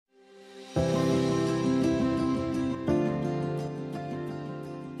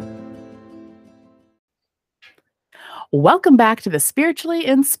Welcome back to the Spiritually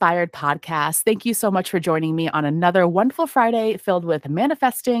Inspired Podcast. Thank you so much for joining me on another wonderful Friday filled with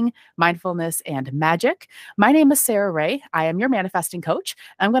manifesting, mindfulness, and magic. My name is Sarah Ray. I am your manifesting coach.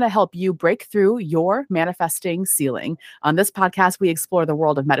 I'm going to help you break through your manifesting ceiling. On this podcast, we explore the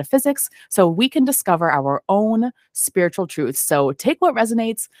world of metaphysics so we can discover our own spiritual truths. So take what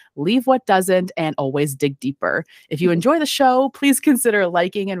resonates, leave what doesn't, and always dig deeper. If you enjoy the show, please consider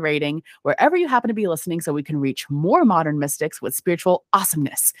liking and rating wherever you happen to be listening so we can reach more modern mystics with spiritual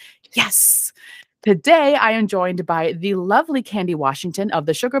awesomeness. Yes. Today, I am joined by the lovely Candy Washington of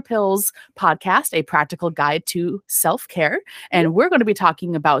the Sugar Pills podcast, a practical guide to self-care. And we're going to be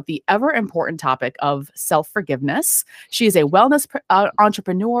talking about the ever important topic of self-forgiveness. She is a wellness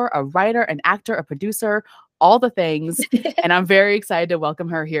entrepreneur, a writer, an actor, a producer, all the things. And I'm very excited to welcome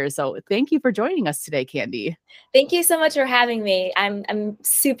her here. So thank you for joining us today, Candy. Thank you so much for having me. I'm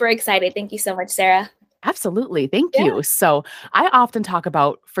super excited. Thank you so much, Sarah. Absolutely. Thank you. So I often talk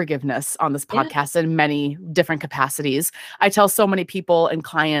about forgiveness on this podcast in many different capacities. I tell so many people and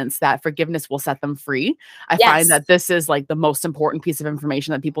clients that forgiveness will set them free. I find that this is like the most important piece of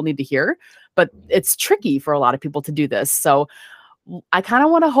information that people need to hear, but it's tricky for a lot of people to do this. So I kind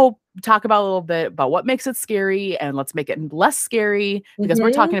of want to talk about a little bit about what makes it scary, and let's make it less scary because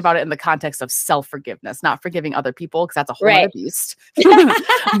we're talking about it in the context of self-forgiveness, not forgiving other people, because that's a whole other beast.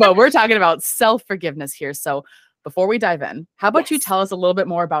 But we're talking about self-forgiveness here. So before we dive in, how about you tell us a little bit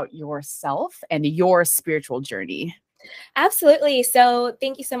more about yourself and your spiritual journey? Absolutely. So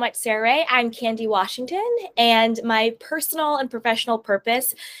thank you so much, Sarah Ray. I'm Candy Washington, and my personal and professional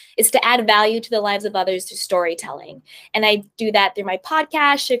purpose is to add value to the lives of others through storytelling. And I do that through my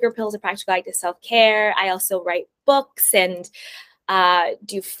podcast, Sugar Pills, A Practical Guide to Self-Care. I also write books and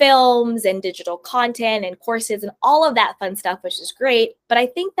do films and digital content and courses and all of that fun stuff, which is great. But I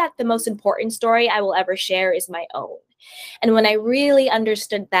think that the most important story I will ever share is my own. And when I really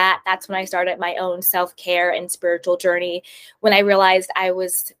understood that, that's when I started my own self-care and spiritual journey, when I realized I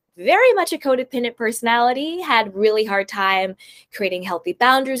was very much a codependent personality, had really hard time creating healthy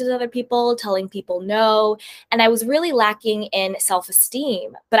boundaries with other people, telling people no. And I was really lacking in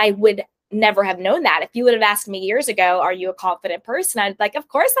self-esteem, but I would never have known that. If you would have asked me years ago, are you a confident person? I'd be like, of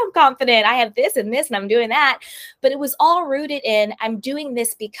course I'm confident. I have this and this and I'm doing that. But it was all rooted in, I'm doing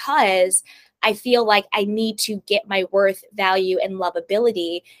this because I feel like I need to get my worth, value, and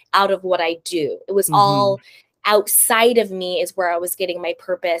lovability out of what I do. It was all outside of me is where I was getting my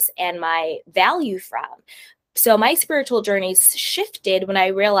purpose and my value from. So my spiritual journey shifted when I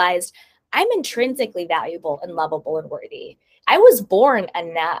realized I'm intrinsically valuable and lovable and worthy. I was born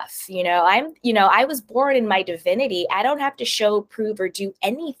enough, I was born in my divinity. I don't have to show, prove, or do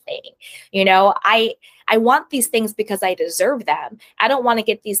anything. I want these things because I deserve them. I don't want to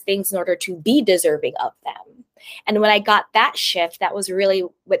get these things in order to be deserving of them. And when I got that shift, that was really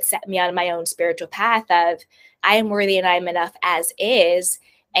what set me on my own spiritual path of I am worthy and I'm enough as is.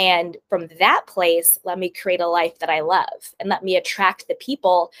 And from that place, let me create a life that I love and let me attract the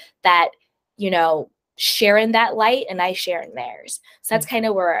people that, share in that light and I share in theirs. So that's kind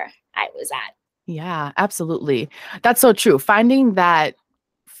of where I was at. Yeah, absolutely. That's so true. Finding that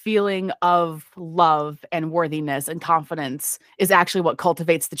feeling of love and worthiness and confidence is actually what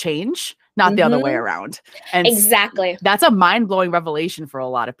cultivates the change, not the other way around. And exactly. That's a mind-blowing revelation for a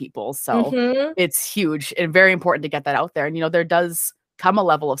lot of people. So it's huge and very important to get that out there. And, there does come a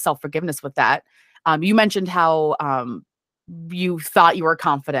level of self-forgiveness with that. You mentioned how you thought you were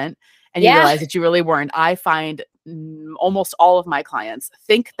confident and you realize that you really weren't. I find almost all of my clients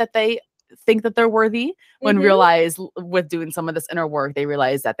think that they're worthy when realize with doing some of this inner work, they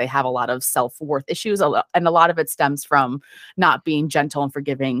realize that they have a lot of self-worth issues. And a lot of it stems from not being gentle and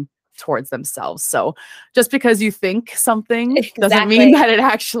forgiving towards themselves. So just because you think something doesn't mean that it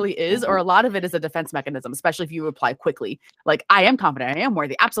actually is, or a lot of it is a defense mechanism, especially if you reply quickly. Like, I am confident, I am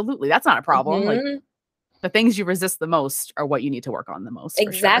worthy. Absolutely. That's not a problem. Like, the things you resist the most are what you need to work on the most.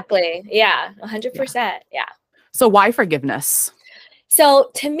 Exactly. Yeah. 100%. Yeah. So why forgiveness? So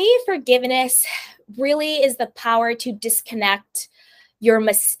to me, forgiveness really is the power to disconnect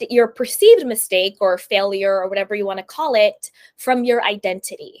your perceived mistake or failure or whatever you want to call it from your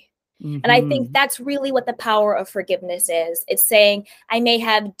identity. And I think that's really what the power of forgiveness is. It's saying I may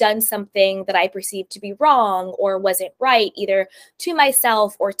have done something that I perceived to be wrong or wasn't right, either to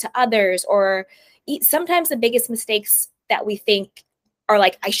myself or to others, or sometimes the biggest mistakes that we think are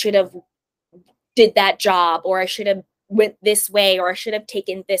like, I should have did that job, or I should have went this way, or I should have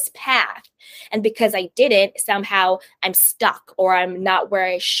taken this path. And because I didn't, somehow I'm stuck, or I'm not where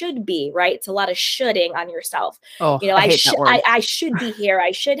I should be, right? It's a lot of shoulding on yourself. Oh, I hate that word. I should be here.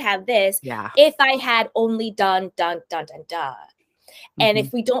 I should have this. Yeah. If I had only done. And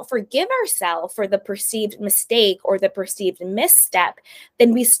if we don't forgive ourselves for the perceived mistake or the perceived misstep,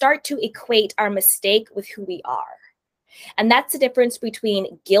 then we start to equate our mistake with who we are. And that's the difference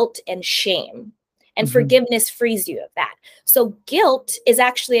between guilt and shame. And forgiveness frees you of that. So guilt is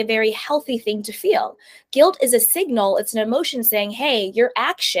actually a very healthy thing to feel. Guilt is a signal. It's an emotion saying, hey, your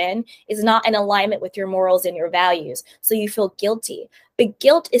action is not in alignment with your morals and your values. So you feel guilty. But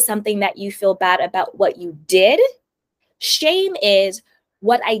guilt is something that you feel bad about what you did. Shame is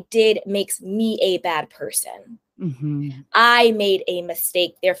what I did makes me a bad person. I made a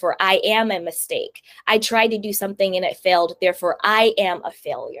mistake, therefore I am a mistake. I tried to do something and it failed, therefore I am a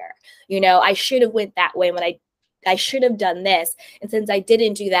failure. You know, I should have went that way when I should have done this. And since I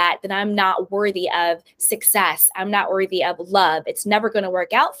didn't do that, then I'm not worthy of success. I'm not worthy of love. It's never going to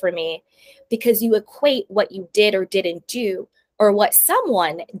work out for me, because you equate what you did or didn't do, or what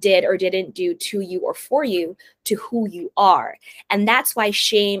someone did or didn't do to you or for you, to who you are. And that's why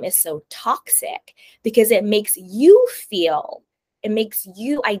shame is so toxic, because it makes you feel, it makes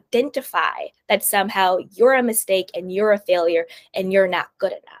you identify that somehow you're a mistake and you're a failure and you're not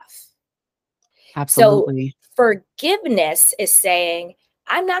good enough. Absolutely. So forgiveness is saying,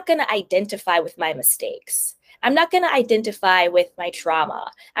 I'm not going to identify with my mistakes. I'm not going to identify with my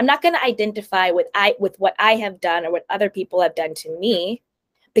trauma. I'm not going to identify with what I have done or what other people have done to me,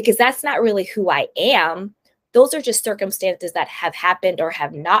 because that's not really who I am. Those are just circumstances that have happened or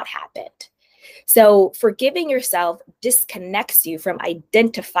have not happened. So forgiving yourself disconnects you from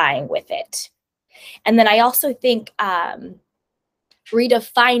identifying with it. And then I also think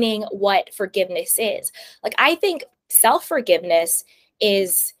redefining what forgiveness is. Like, I think self-forgiveness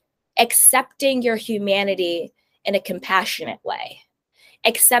is accepting your humanity in a compassionate way,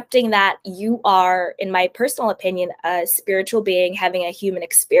 accepting that you are, in my personal opinion, a spiritual being having a human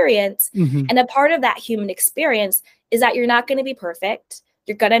experience. And a part of that human experience is that you're not going to be perfect.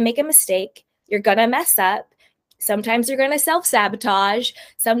 You're going to make a mistake. You're going to mess up. Sometimes you're going to self-sabotage.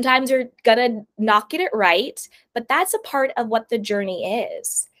 Sometimes you're going to not get it right. But that's a part of what the journey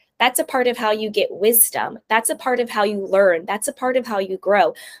is. That's a part of how you get wisdom. That's a part of how you learn. That's a part of how you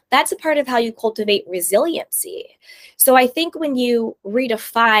grow. That's a part of how you cultivate resiliency. So I think when you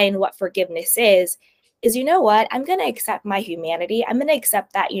redefine what forgiveness is, you know what? I'm going to accept my humanity. I'm going to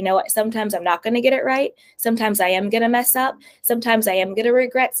accept that, you know what? Sometimes I'm not going to get it right. Sometimes I am going to mess up. Sometimes I am going to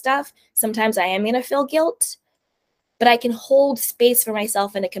regret stuff. Sometimes I am going to feel guilt. But I can hold space for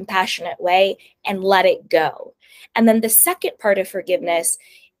myself in a compassionate way and let it go. And then the second part of forgiveness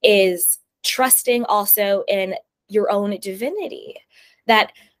is trusting also in your own divinity.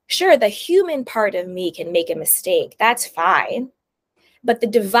 That, sure, the human part of me can make a mistake. That's fine. But the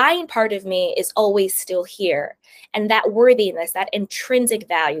divine part of me is always still here. And that worthiness, that intrinsic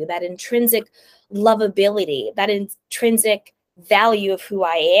value, that intrinsic lovability, that intrinsic value of who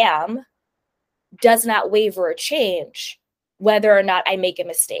I am does not waver or change, whether or not I make a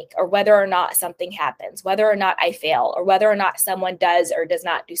mistake, or whether or not something happens, whether or not I fail, or whether or not someone does or does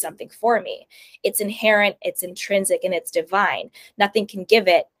not do something for me. It's inherent, it's intrinsic, and it's divine. Nothing can give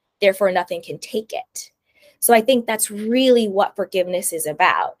it, therefore nothing can take it. So I think that's really what forgiveness is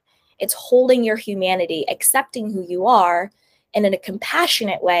about. It's holding your humanity, accepting who you are, and in a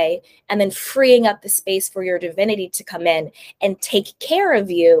compassionate way, and then freeing up the space for your divinity to come in and take care of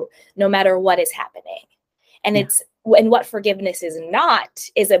you no matter what is happening. And and what forgiveness is not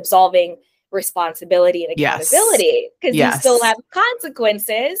is absolving responsibility and accountability, because you still have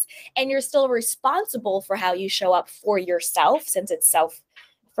consequences and you're still responsible for how you show up for yourself, since it's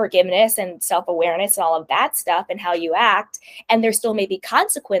self-forgiveness and self-awareness and all of that stuff, and how you act. And there still may be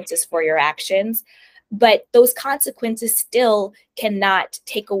consequences for your actions, but those consequences still cannot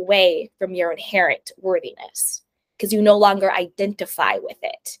take away from your inherent worthiness, because you no longer identify with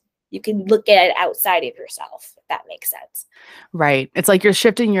it. You can look at it outside of yourself, if that makes sense. Right. It's like you're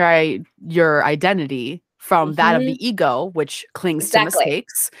shifting your identity from that of the ego, which clings to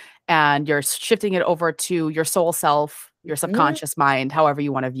mistakes, and you're shifting it over to your soul self, your subconscious mind, however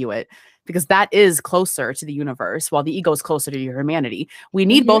you want to view it, because that is closer to the universe, while the ego is closer to your humanity. We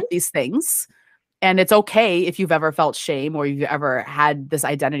need both these things. And it's okay if you've ever felt shame, or you've ever had this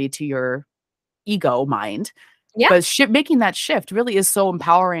identity to your ego mind. Yeah. But making that shift really is so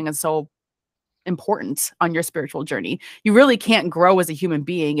empowering and so important on your spiritual journey. You really can't grow as a human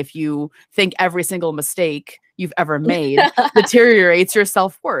being if you think every single mistake you've ever made deteriorates your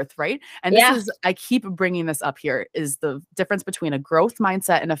self-worth, right? And this Yeah. is, I keep bringing this up here, is the difference between a growth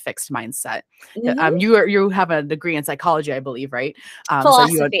mindset and a fixed mindset. Mhm. You have a degree in psychology, I believe, right? So you had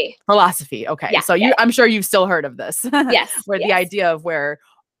Philosophy. philosophy. Okay. Yeah. So Yeah. I'm sure you've still heard of this, Yes. where the Yes. idea of where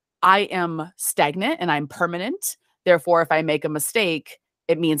I am stagnant and I'm permanent. Therefore, if I make a mistake,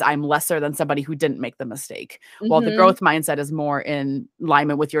 it means I'm lesser than somebody who didn't make the mistake. Well, the Mhm. growth mindset is more in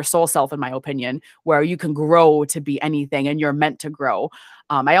alignment with your soul self, in my opinion, where you can grow to be anything and you're meant to grow.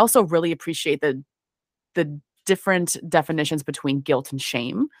 I also really appreciate the different definitions between guilt and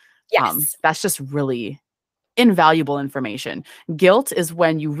shame. Yes. That's just really invaluable information. Guilt is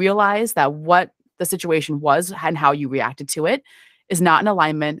when you realize that what the situation was and how you reacted to it is not in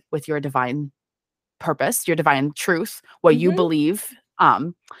alignment with your divine purpose, your divine truth, what you Mhm. believe.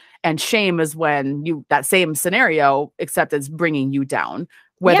 And shame is when you, that same scenario, except it's bringing you down. Yeah.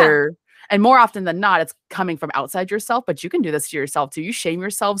 Whether, and more often than not, it's coming from outside yourself, but you can do this to yourself too. You shame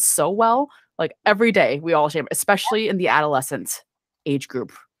yourself so well. Like every day, we all shame, especially in the adolescent age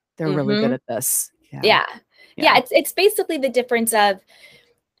group. They're really good Mhm. at this. Yeah. Yeah. Yeah. Yeah. It's basically the difference of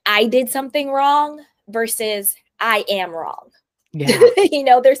I did something wrong versus I am wrong. Yeah.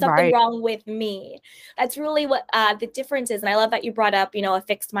 There's something Right. wrong with me. That's really what the difference is. And I love that you brought up, a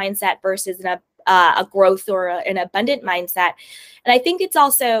fixed mindset versus a growth or an abundant mindset. And I think it's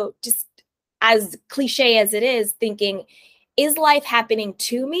also just as cliche as it is, thinking, is life happening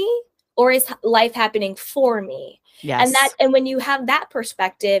to me or is life happening for me? Yes. And when you have that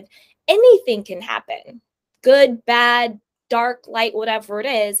perspective, anything can happen, good, bad, dark, light, whatever it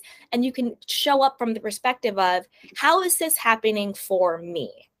is. And you can show up from the perspective of, how is this happening for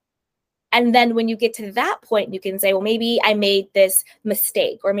me? And then when you get to that point, you can say, well, maybe I made this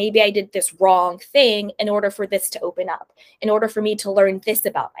mistake, or maybe I did this wrong thing in order for this to open up, in order for me to learn this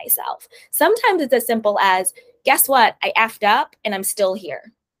about myself. Sometimes it's as simple as, guess what? I effed up and I'm still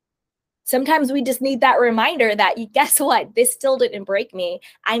here. Sometimes we just need that reminder that, guess what? This still didn't break me.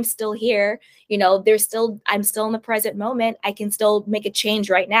 I'm still here. I'm still in the present moment. I can still make a change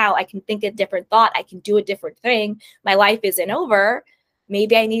right now. I can think a different thought. I can do a different thing. My life isn't over.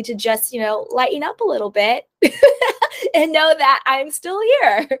 Maybe I need to just, lighten up a little bit and know that I'm still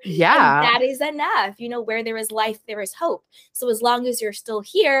here. And Yeah. that is enough. Where there is life, there is hope. So as long as you're still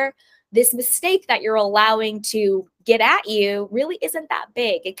here, this mistake that you're allowing to get at you really isn't that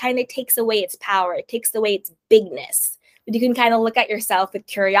big. It kind of takes away its power. It takes away its bigness. But you can kind of look at yourself with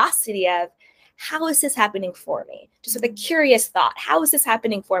curiosity of, how is this happening for me? Just with a curious thought. How is this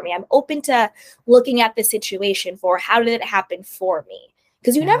happening for me? I'm open to looking at the situation for, how did it happen for me?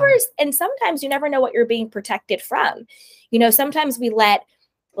 Because sometimes you never know what you're being protected from. Sometimes we let,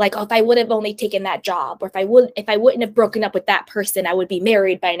 like, oh, if I would have only taken that job, or if I wouldn't have broken up with that person, I would be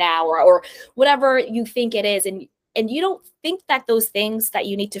married by now, or whatever you think it is. And you don't think that those things that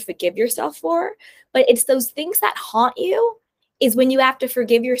you need to forgive yourself for, but it's those things that haunt you, is when you have to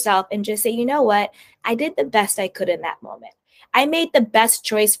forgive yourself and just say, you know what? I did the best I could in that moment. I made the best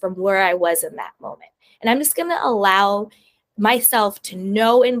choice from where I was in that moment. And I'm just going to allow myself to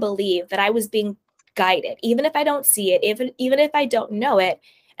know and believe that I was being guided, even if I don't see it, even if I don't know it.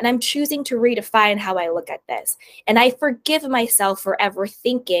 And I'm choosing to redefine how I look at this. And I forgive myself for ever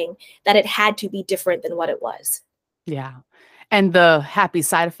thinking that it had to be different than what it was. Yeah. And the happy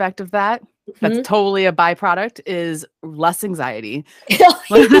side effect of that, that's Mhm. totally a byproduct, is less anxiety.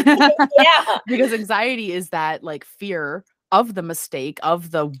 Yeah. Because anxiety is that like fear of the mistake,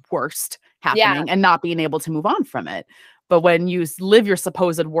 of the worst Yeah. happening and not being able to move on from it. But when you live your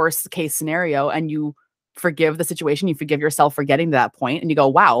supposed worst case scenario and you forgive the situation, you forgive yourself for getting to that point, and you go,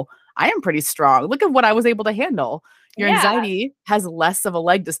 wow, I am pretty strong. Look at what I was able to handle. Your Yeah. anxiety has less of a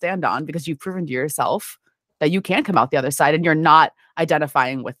leg to stand on because you've proven to yourself that you can come out the other side and you're not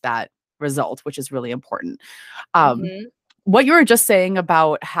identifying with that result, which is really important. Um, Mhm. what you were just saying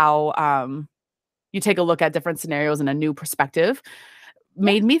about how you take a look at different scenarios in a new perspective Yeah.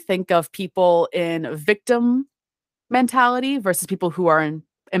 made me think of people in victim mentality versus people who are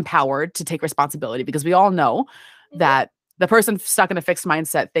empowered to take responsibility, because we all know Mhm. that the person stuck in a fixed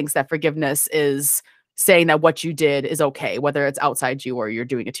mindset thinks that forgiveness is saying that what you did is okay, whether it's outside you or you're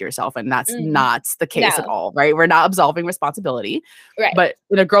doing it to yourself. And that's Mm. not the case at No. all, right? We're not absolving responsibility, Right. but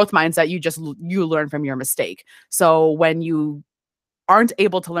in a growth mindset, you learn from your mistake. So when you aren't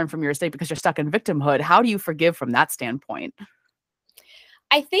able to learn from your mistake because you're stuck in victimhood, how do you forgive from that standpoint?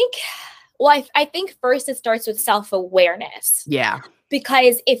 I think, well, I think first it starts with self-awareness. Yeah.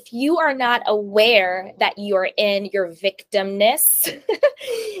 Because if you are not aware that you're in your victimness,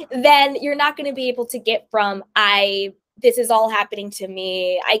 then you're not going to be able to get from, I this is all happening to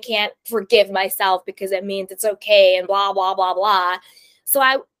me. I can't forgive myself because it means it's okay and blah, blah, blah, blah. So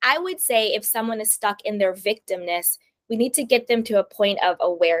I would say if someone is stuck in their victimness, we need to get them to a point of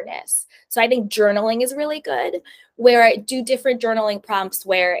awareness. So I think journaling is really good, where I do different journaling prompts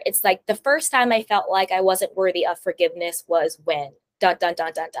where it's like the first time I felt like I wasn't worthy of forgiveness was when dun, dun,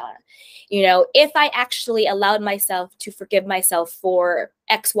 dun, dun, dun. You know, if I actually allowed myself to forgive myself for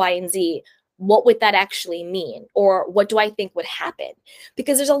X, Y, and Z, what would that actually mean? Or what do I think would happen?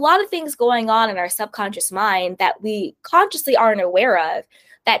 Because there's a lot of things going on in our subconscious mind that we consciously aren't aware of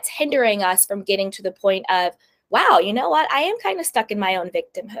that's hindering us from getting to the point of, wow, you know what? I am kind of stuck in my own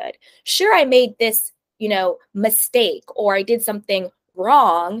victimhood. Sure, I made this, you know, mistake, or I did something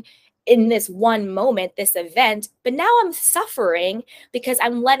wrong in this one moment, this event, but now I'm suffering because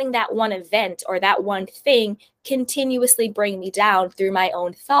I'm letting that one event or that one thing continuously bring me down through my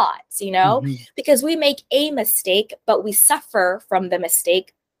own thoughts, you know, because we make a mistake, but we suffer from the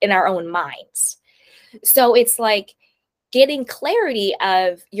mistake in our own minds. So it's like getting clarity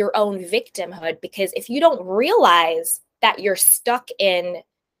of your own victimhood, because if you don't realize that you're stuck in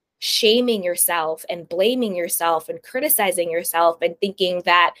shaming yourself and blaming yourself and criticizing yourself and thinking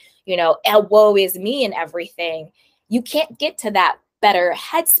that, you know, woe is me and everything, you can't get to that better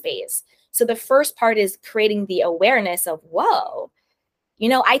headspace. So the first part is creating the awareness of, whoa, you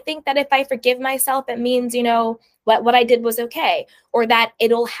know, I think that if I forgive myself, it means, you know, what I did was okay, or that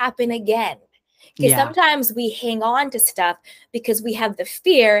it'll happen again. Because sometimes we hang on to stuff because we have the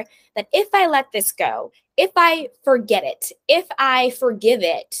fear that if I let this go, if I forget it, if I forgive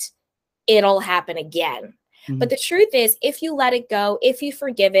it, it'll happen again. But the truth is, if you let it go, if you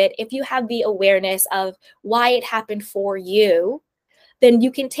forgive it, if you have the awareness of why it happened for you, then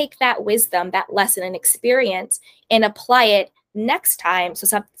you can take that wisdom, that lesson and experience and apply it next time.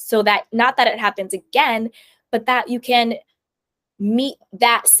 So that not that it happens again, but that you can meet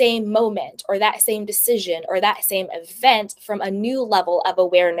that same moment or that same decision or that same event from a new level of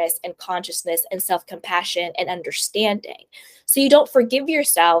awareness and consciousness and self-compassion and understanding. So you don't forgive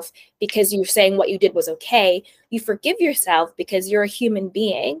yourself because you're saying what you did was okay. You forgive yourself because you're a human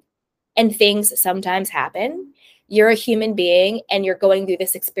being and things sometimes happen. You're a human being and you're going through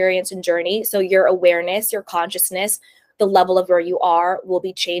this experience and journey. So your awareness, your consciousness, the level of where you are will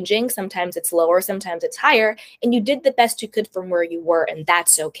be changing. Sometimes it's lower, sometimes it's higher. And you did the best you could from where you were, and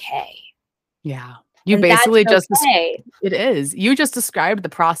that's okay. Yeah. You And basically that's just, okay. it is. You just described the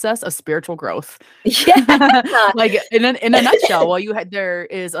process of spiritual growth. Yeah. Like in a nutshell, well, there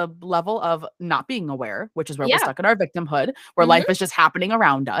is a level of not being aware, which is where we're Yeah. stuck in our victimhood, where life is just happening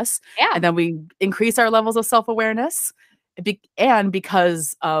around us. Yeah. And then we increase our levels of self-awareness. And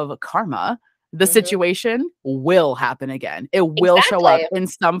because of karma, the situation will happen again. It will show up Exactly. in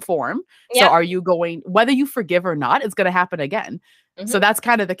some form. So Yeah. are you going, whether you forgive or not, it's going to happen again. So that's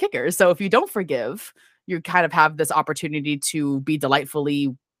kind of the kicker. So if you don't forgive, you kind of have this opportunity to be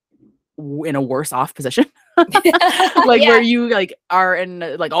delightfully in a worse off position. Like Yeah. where you like are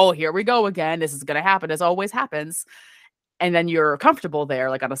in like, oh, here we go again. This is going to happen. This always happens. And then you're comfortable there,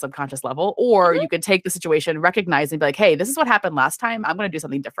 like on a subconscious level, or you could take the situation, recognize and be like, hey, this is what happened last time. I'm going to do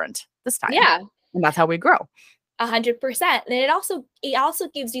something different this time. Yeah. And that's how we grow. 100%. And it also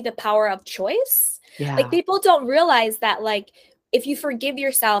gives you the power of choice. Yeah. Like people don't realize that, like, if you forgive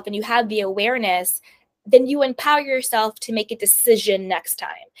yourself and you have the awareness, then you empower yourself to make a decision next time.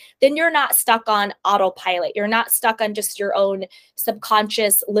 Then you're not stuck on autopilot. You're not stuck on just your own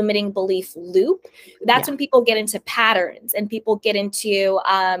subconscious limiting belief loop. That's when people get into patterns and people get into,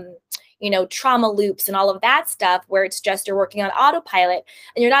 trauma loops and all of that stuff where it's just you're working on autopilot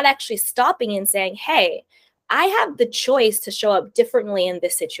and you're not actually stopping and saying, hey, I have the choice to show up differently in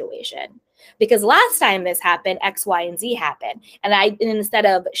this situation. Because last time this happened, X, Y, and Z happened. And instead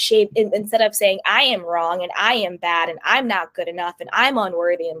of saying I am wrong and I am bad and I'm not good enough and I'm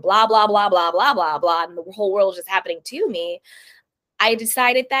unworthy and blah, blah, blah, blah, blah, blah, blah, and the whole world is just happening to me, I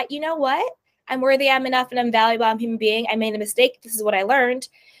decided that, you know what? I'm worthy, I'm enough, and I'm valuable, I'm a human being. I made a mistake. This is what I learned.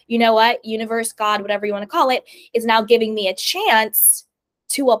 You know what? Universe, God, whatever you want to call it, is now giving me a chance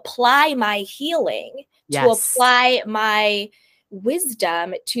to apply my healing, to apply my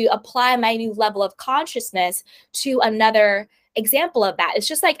wisdom, to apply my new level of consciousness to another example of that. It's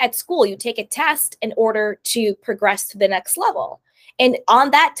just like at school, you take a test in order to progress to the next level. And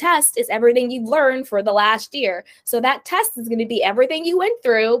on that test is everything you've learned for the last year. So that test is going to be everything you went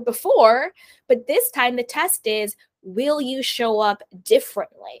through before. But this time the test is, will you show up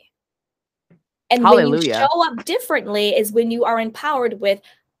differently? And when you show up differently is when you are empowered with,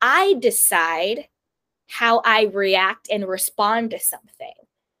 I decide how I react and respond to something.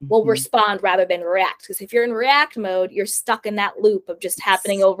 will respond rather than react. Because if you're in react mode, you're stuck in that loop of just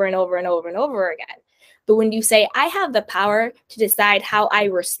happening over and over and over and over again. But when you say, I have the power to decide how I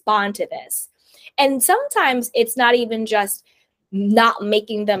respond to this. And sometimes it's not even just not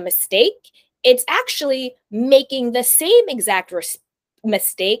making the mistake. It's actually making the same exact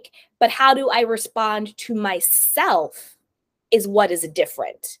mistake, but how do I respond to myself is what is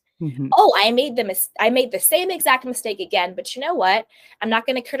different. Oh, I made the same exact mistake again, but you know what? I'm not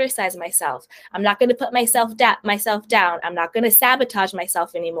going to criticize myself. I'm not going to put myself down. I'm not going to sabotage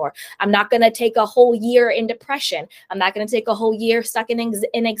myself anymore. I'm not going to take a whole year in depression. I'm not going to take a whole year stuck in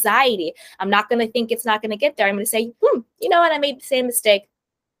anxiety. I'm not going to think it's not going to get there. I'm going to say, you know what? I made the same mistake.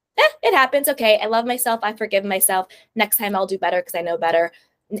 It happens. Okay. I love myself. I forgive myself. Next time I'll do better because I know better.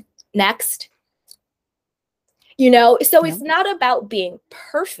 Next. So it's not about being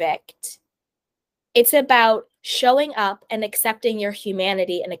perfect. It's about showing up and accepting your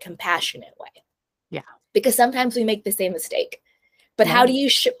humanity in a compassionate way. Yeah. Because sometimes we make the same mistake. But how you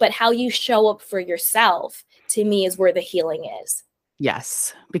show up for yourself, to me, is where the healing is.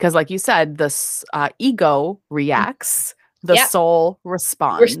 Yes. Because like you said, the ego reacts, the soul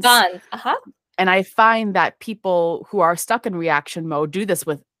responds. And I find that people who are stuck in reaction mode do this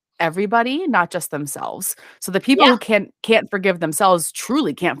with everybody, not just themselves. So the people who can't forgive themselves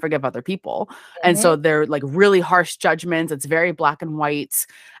truly can't forgive other people. And so they're like really harsh judgments. It's very black and white.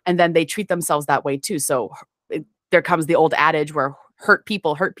 And then they treat themselves that way too. So there comes the old adage where hurt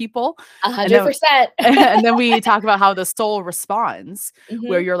people hurt people. 100%. And then we talk about how the soul responds,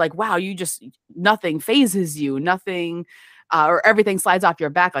 where you're like, wow, nothing phases you, nothing or everything slides off your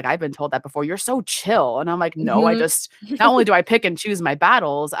back. Like I've been told that before. You're so chill. And I'm like, no, I just, not only do I pick and choose my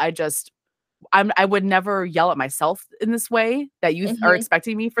battles, I would never yell at myself in this way that you are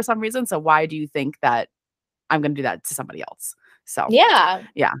expecting me for some reason. So why do you think that I'm going to do that to somebody else? So yeah,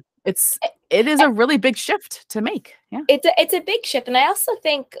 it is a really big shift to make. Yeah. It's a big shift. And I also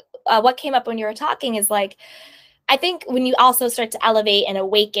think what came up when you were talking is like, I think when you also start to elevate and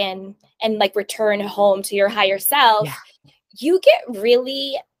awaken and like return home to your higher self, you get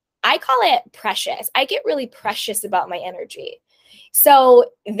really, I call it precious. I get really precious about my energy. So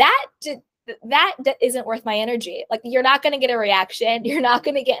that isn't worth my energy. Like you're not going to get a reaction. You're not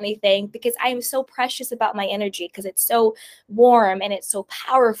going to get anything because I am so precious about my energy because it's so warm and it's so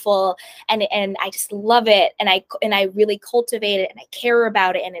powerful and I just love it. And I really cultivate it and I care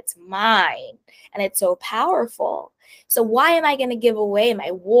about it and it's mine and it's so powerful. So why am I going to give away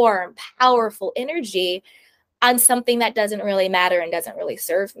my warm, powerful energy on something that doesn't really matter and doesn't really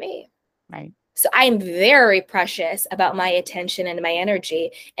serve me? Right. So I am very precious about my attention and my energy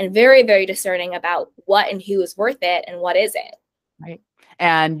and very, very discerning about what and who is worth it and what isn't. Right.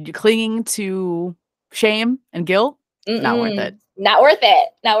 And clinging to shame and guilt, not worth it. Not worth it.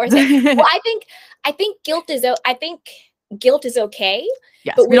 Not worth it. Well, I think guilt is okay.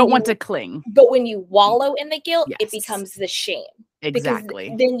 Yes, but we don't want to cling. But when you wallow in the guilt, it becomes the shame.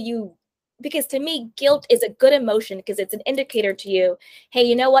 Exactly. Because to me, guilt is a good emotion because it's an indicator to you, hey,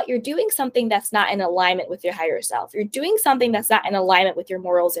 you know what? You're doing something that's not in alignment with your higher self. You're doing something that's not in alignment with your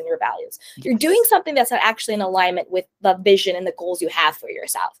morals and your values. Yes. You're doing something that's not actually in alignment with the vision and the goals you have for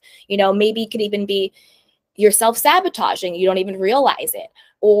yourself. Maybe it could even be you're self-sabotaging. You don't even realize it.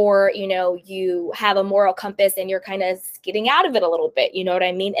 Or, you have a moral compass and you're kind of getting out of it a little bit. You know what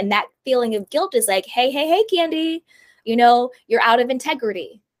I mean? And that feeling of guilt is like, hey, Candy, you're out of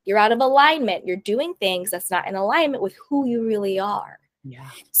integrity. You're out of alignment. You're doing things that's not in alignment with who you really are. Yeah.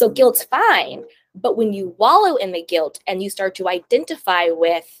 So guilt's fine. But when you wallow in the guilt and you start to identify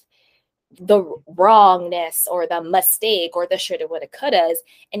with the wrongness or the mistake or the shoulda, woulda, couldas,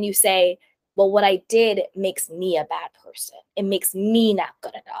 and you say, well, what I did makes me a bad person. It makes me not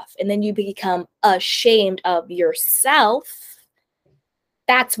good enough. And then you become ashamed of yourself.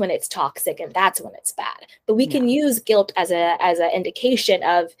 That's when it's toxic and that's when it's bad. But we can use guilt as an indication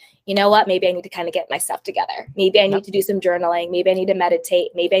of, you know what, maybe I need to kind of get my stuff together. Maybe I need to do some journaling. Maybe I need to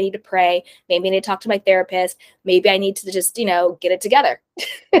meditate. Maybe I need to pray. Maybe I need to talk to my therapist. Maybe I need to just, get it together.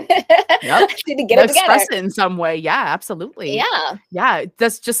 Yep. I need to get it together. Express it in some way. Yeah, absolutely. Yeah. Yeah.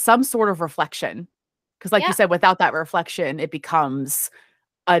 That's just some sort of reflection. Because like you said, without that reflection, it becomes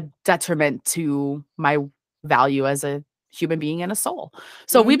a detriment to my value as a human being and a soul.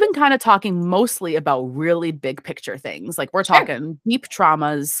 So we've been kind of talking mostly about really big picture things. Like we're talking deep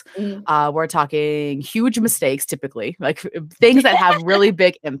traumas. We're talking huge mistakes, typically, like things that have really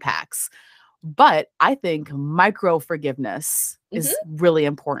big impacts. But I think micro forgiveness is really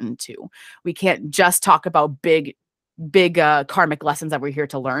important too. We can't just talk about big karmic lessons that we're here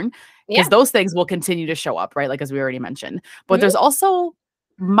to learn because those things will continue to show up, right? Like, as we already mentioned, but there's also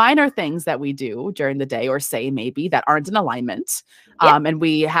minor things that we do during the day or say maybe that aren't in alignment. Yeah. And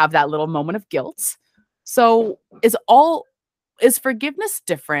we have that little moment of guilt. So is forgiveness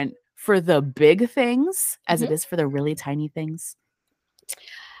different for the big things as it is for the really tiny things?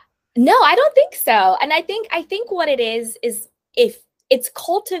 No, I don't think so. And I think what it is if it's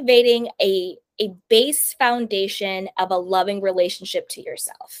cultivating a base foundation of a loving relationship to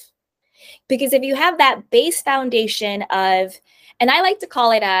yourself. Because if you have that base foundation of, and I like to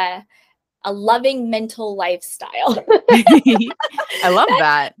call it a loving mental lifestyle. I love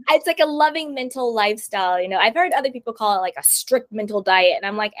that. It's like a loving mental lifestyle. You know, I've heard other people call it like a strict mental diet. And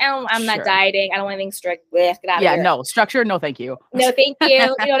I'm like, I'm not dieting. I don't want anything strict. Blech, get out of here. No, structure. No, thank you. No, thank you. You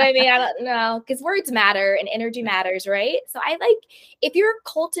know what I mean? I don't know. Because words matter and energy matters, right? So I like, if you're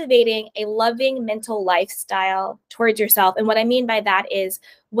cultivating a loving mental lifestyle towards yourself, and what I mean by that is,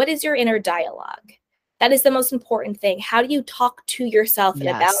 what is your inner dialogue? That is the most important thing. How do you talk to yourself and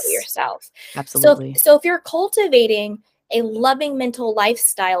about yourself? Absolutely. So if you're cultivating a loving mental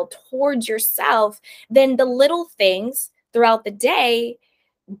lifestyle towards yourself, then the little things throughout the day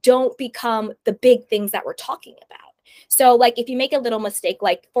don't become the big things that we're talking about. So like if you make a little mistake,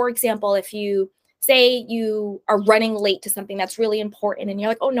 like for example, if you say you are running late to something that's really important and you're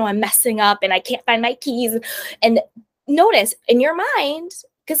like, oh no, I'm messing up and I can't find my keys. And notice in your mind,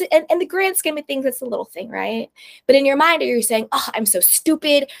 because in the grand scheme of things, it's a little thing, right? But in your mind, you're saying, oh, I'm so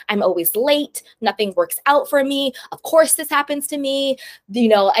stupid. I'm always late. Nothing works out for me. Of course, this happens to me. You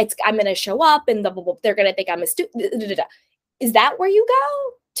know, I'm going to show up and they're going to think I'm a stupid. Is that where you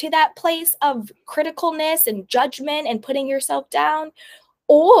go? To that place of criticalness and judgment and putting yourself down?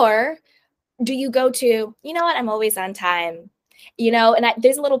 Or do you go to, you know what? I'm always on time. You know, and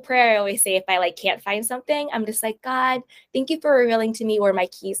there's a little prayer I always say if I like can't find something, I'm just like, God, thank you for revealing to me where my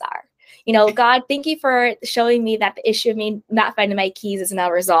keys are. You know, God, thank you for showing me that the issue of me not finding my keys is now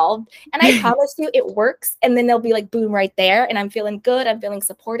resolved. And I promise you it works. And then they'll be like, boom, right there. And I'm feeling good. I'm feeling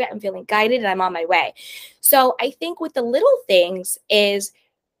supported. I'm feeling guided and I'm on my way. So I think with the little things is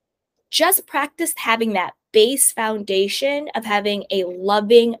just practice having that base foundation of having a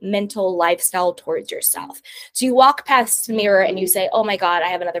loving mental lifestyle towards yourself. So you walk past the mirror and you say, oh my God, I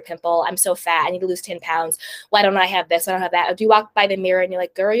have another pimple. I'm so fat. I need to lose 10 pounds. Why don't I have this? I don't have that. Or do you walk by the mirror and you're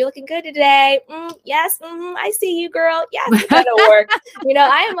like, girl, you're looking good today. Yes. I see you, girl. Yes, it's gonna work. You know,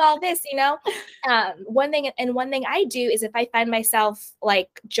 I am all this, you know. One thing I do is if I find myself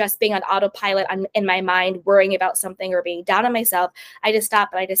like just being on autopilot in my mind, worrying about something or being down on myself, I just stop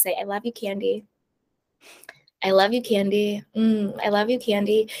and I just say, I love you, Candy. I love you, Candy. I love you,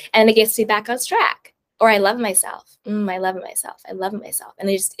 Candy. And it gets me back on track. Or I love myself. I love myself. I love myself. And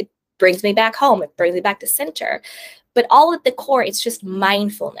it brings me back home. It brings me back to center. But all at the core, it's just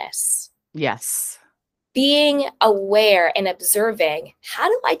mindfulness. Yes. Being aware and observing, how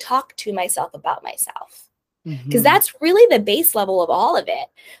do I talk to myself about myself? Because that's really the base level of all of it.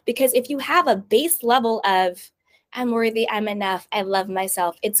 Because if you have a base level of, I'm worthy, I'm enough, I love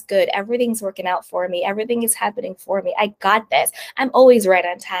myself, it's good, everything's working out for me, everything is happening for me, I got this, I'm always right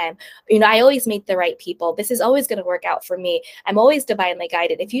on time, you know, I always meet the right people, this is always going to work out for me, I'm always divinely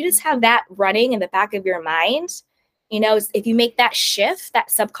guided. If you just have that running in the back of your mind, you know, if you make that shift, that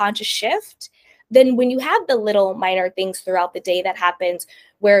subconscious shift, then when you have the little minor things throughout the day that happens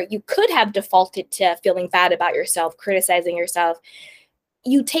where you could have defaulted to feeling bad about yourself, criticizing yourself,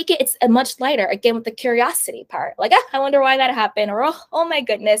 you take it, it's a much lighter, again, with the curiosity part. Like, I wonder why that happened. Or, oh my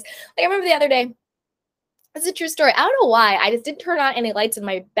goodness. Like, I remember the other day, this is a true story. I don't know why. I just didn't turn on any lights in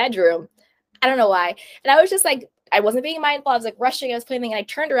my bedroom. I don't know why. And I was just like, I wasn't being mindful. I was like rushing. I was playing, and I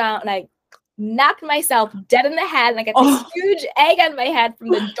turned around and I knocked myself dead in the head. And I got this huge egg on my head from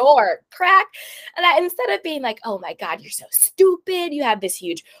the door crack. And instead of being like, oh my God, you're so stupid. You have this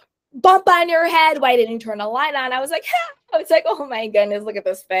huge bump on your head. Why didn't you turn the light on? I was like, oh my goodness, look at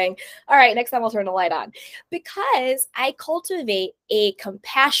this thing. All right, next time I'll turn the light on. Because I cultivate a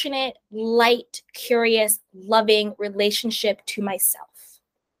compassionate, light, curious, loving relationship to myself.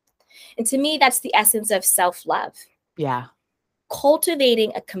 And to me, that's the essence of self-love. Yeah.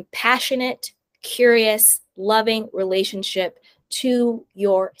 Cultivating a compassionate, curious, loving relationship to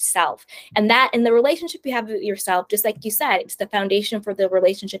yourself. And that in the relationship you have with yourself, just like you said, it's the foundation for the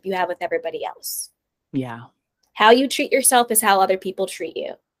relationship you have with everybody else. Yeah. How you treat yourself is how other people treat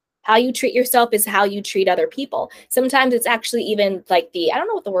you. How you treat yourself is how you treat other people. Sometimes it's actually even like I don't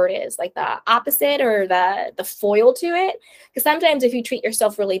know what the word is, like the opposite or the foil to it. Because sometimes if you treat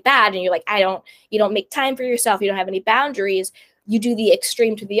yourself really bad and you're like, you don't make time for yourself, you don't have any boundaries, you do the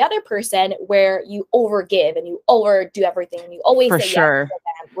extreme to the other person where you overgive and you overdo everything and you always for say sure. yes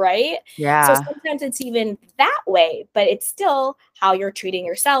to them. right? So Yeah. sometimes it's even that way, but it's still how you're treating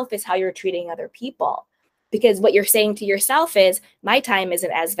yourself is how you're treating other people. Because what you're saying to yourself is, my time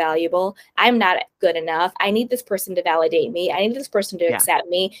isn't as valuable. I'm not good enough. I need this person to validate me. I need this person to Yeah. accept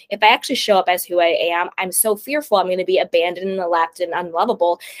me. If I actually show up as who I am, I'm so fearful I'm going to be abandoned and left and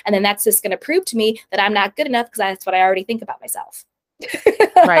unlovable. And then that's just going to prove to me that I'm not good enough because that's what I already think about myself.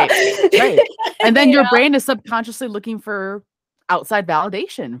 Right. Right. And then You your know? brain is subconsciously looking for outside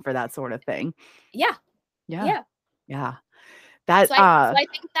validation for that sort of thing. Yeah. Yeah. Yeah. Yeah. That So I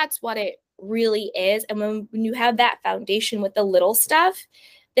think that's what it really is. And when you have that foundation with the little stuff,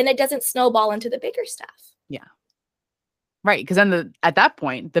 then it doesn't snowball into the bigger stuff. yeah. Right. Because then at that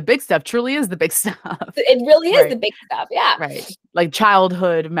point, the big stuff truly is the big stuff. It really is the Right. big stuff. Yeah. Right. Like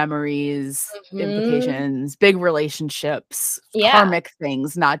childhood memories, Mhm. implications, big relationships, Yeah. karmic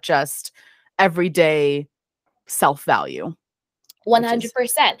things, not just everyday self-value, which is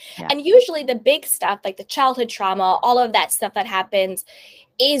 100%. yeah. And usually the big stuff, like the childhood trauma, all of that stuff that happens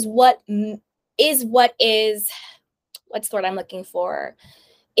is what is what's the word I'm looking for?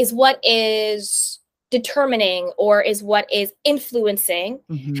 Is what is determining or is what is influencing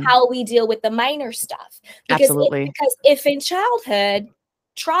Mhm. how we deal with the minor stuff. Absolutely. Because if in childhood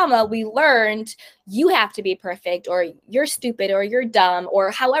trauma we learned you have to be perfect or you're stupid or you're dumb or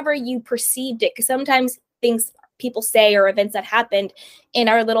however you perceived it, because sometimes things people say or events that happened in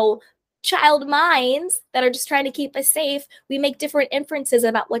our little child minds that are just trying to keep us safe, we make different inferences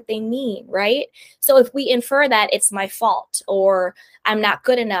about what they mean, right? So if we infer that it's my fault or I'm not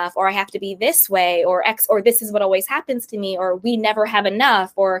good enough or I have to be this way or X or this is what always happens to me or we never have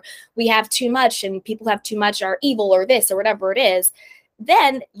enough or we have too much and people have too much are evil or this or whatever it is,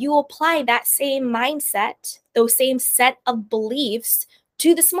 then you apply that same mindset, those same set of beliefs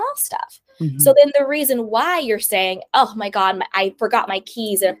to the small stuff. So Mhm. then the reason why you're saying, oh my God, I forgot my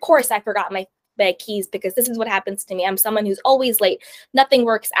keys. And of course I forgot my keys because this is what happens to me. I'm someone who's always late. Nothing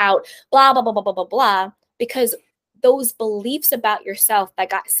works out, blah, blah, blah, blah, blah, blah, blah. Because those beliefs about yourself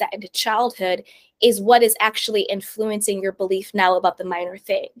that got set into childhood is what is actually influencing your belief now about the minor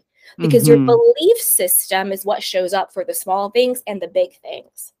thing. Because your Mhm. belief system is what shows up for the small things and the big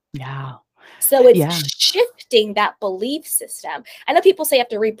things. Yeah. So it's Yeah. shifting that belief system. I know people say you have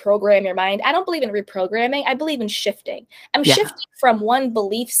to reprogram your mind. I don't believe in reprogramming. I believe in shifting. I'm Yeah. shifting from one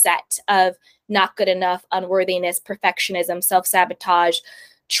belief set of not good enough, unworthiness, perfectionism, self-sabotage,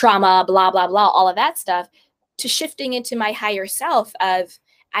 trauma, blah, blah, blah, all of that stuff, to shifting into my higher self of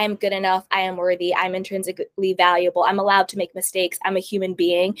I am good enough, I am worthy, I'm intrinsically valuable, I'm allowed to make mistakes, I'm a human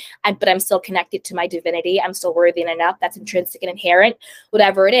being, but I'm still connected to my divinity, I'm still worthy enough, that's intrinsic and inherent,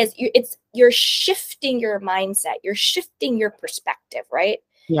 whatever it is. You're shifting your mindset, you're shifting your perspective, right?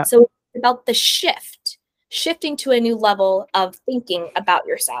 Yeah. So it's about the shifting to a new level of thinking about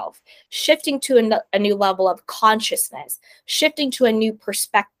yourself, shifting to a new level of consciousness, shifting to a new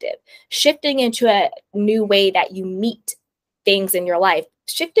perspective, shifting into a new way that you meet things in your life,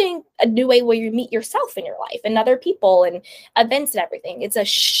 shifting a new way where you meet yourself in your life and other people and events and everything. It's a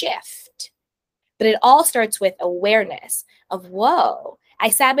shift, but it all starts with awareness of, whoa, I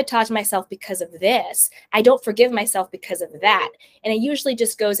sabotage myself because of this. I don't forgive myself because of that. And it usually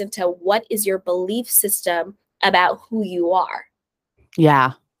just goes into what is your belief system about who you are.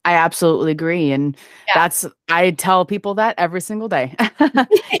 Yeah. I absolutely agree. And Yeah. I tell people that every single day.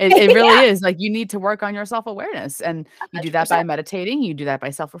 It really Yeah, is like you need to work on your self-awareness. And you do that 100%. by meditating, you do that by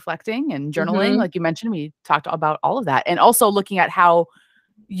self-reflecting and journaling. Hmm. Like you mentioned, we talked about all of that. And also looking at how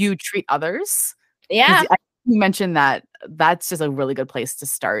you treat others. Because Yeah. you mentioned that that's just a really good place to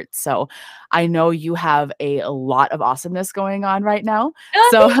start. So I know you have a lot of awesomeness going on right now. Oh,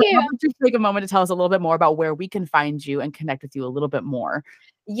 So thank how you. about you take a moment to tell us a little bit more about where we can find you and connect with you a little bit more?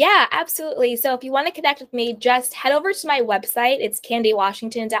 Yeah, absolutely. So if you want to connect with me, just head over to my website. It's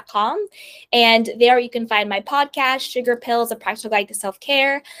candywashington.com. And there you can find my podcast, Sugar Pills, A Practical Guide to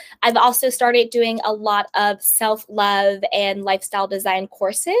Self-Care. I've also started doing a lot of self-love and lifestyle design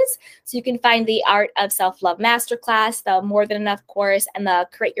courses. So you can find the Art of Self-Love Masterclass, the More Than Enough course, and the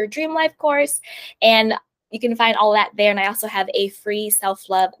Create Your Dream Life course. And you can find all that there. And I also have a free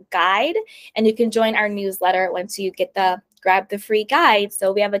self-love guide. And you can join our newsletter once you grab the free guide.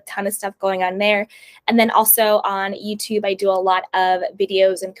 So we have a ton of stuff going on there. And then also on YouTube, I do a lot of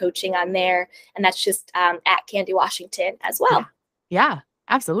videos and coaching on there. And that's just at Candy Washington as Yeah. well. Yeah,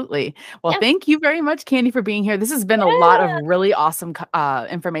 absolutely. Well, Yeah. thank you very much, Candy, for being here. This has been a lot of Yeah. really awesome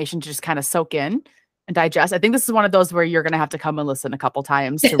information to just kind of soak in and digest. I think this is one of those where you're going to have to come and listen a couple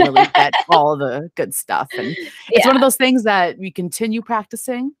times to really get all the good stuff. And it's one of Yeah. those things that we continue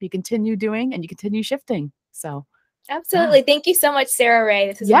practicing, you continue doing, and you continue shifting. So Absolutely. Thank you so much, Sarah Ray.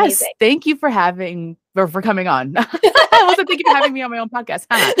 This is Yes, amazing. thank you for coming on. I wasn't thinking of having me on my own podcast.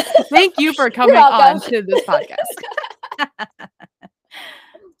 Thank you for coming on to this podcast.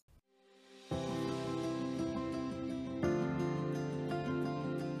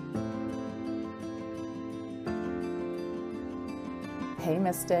 Hey,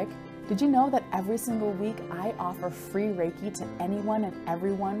 Mystic. Did you know that every single week I offer free Reiki to anyone and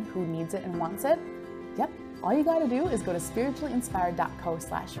everyone who needs it and wants it? Yep. All you gotta do is go to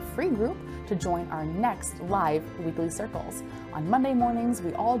spirituallyinspired.co/free group to join our next live weekly circles. On Monday mornings,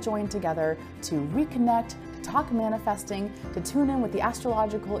 we all join together to reconnect, to talk manifesting, to tune in with the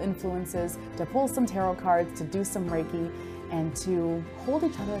astrological influences, to pull some tarot cards, to do some Reiki, and to hold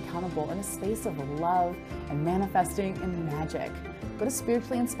each other accountable in a space of love and manifesting and magic. Go to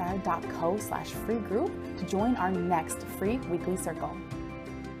spirituallyinspired.co/free group to join our next free weekly circle.